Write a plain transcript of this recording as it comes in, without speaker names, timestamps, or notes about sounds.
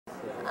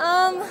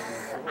Um,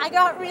 I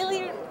got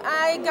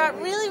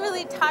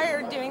really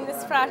tired doing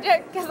this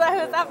project because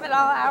I was up at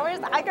all hours.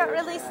 I got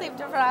really sleep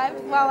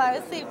deprived while I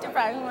was sleep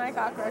depriving my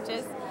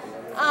cockroaches.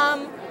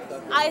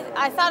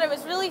 I thought it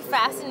was really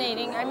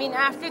fascinating. I mean,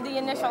 after the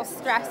initial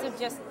stress of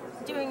just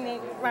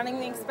running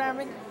the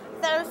experiment,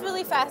 I thought it was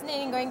really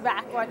fascinating going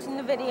back, watching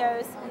the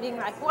videos, and being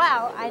like,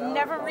 wow, I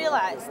never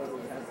realized.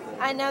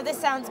 I know this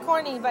sounds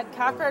corny, but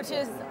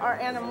cockroaches are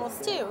animals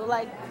too.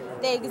 Like,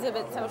 they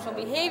exhibit social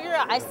behavior.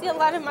 I see a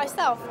lot of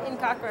myself in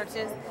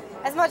cockroaches,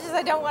 as much as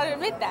I don't want to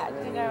admit that,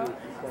 you know.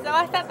 So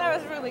I thought that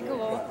was really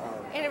cool,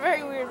 in a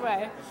very weird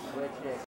way.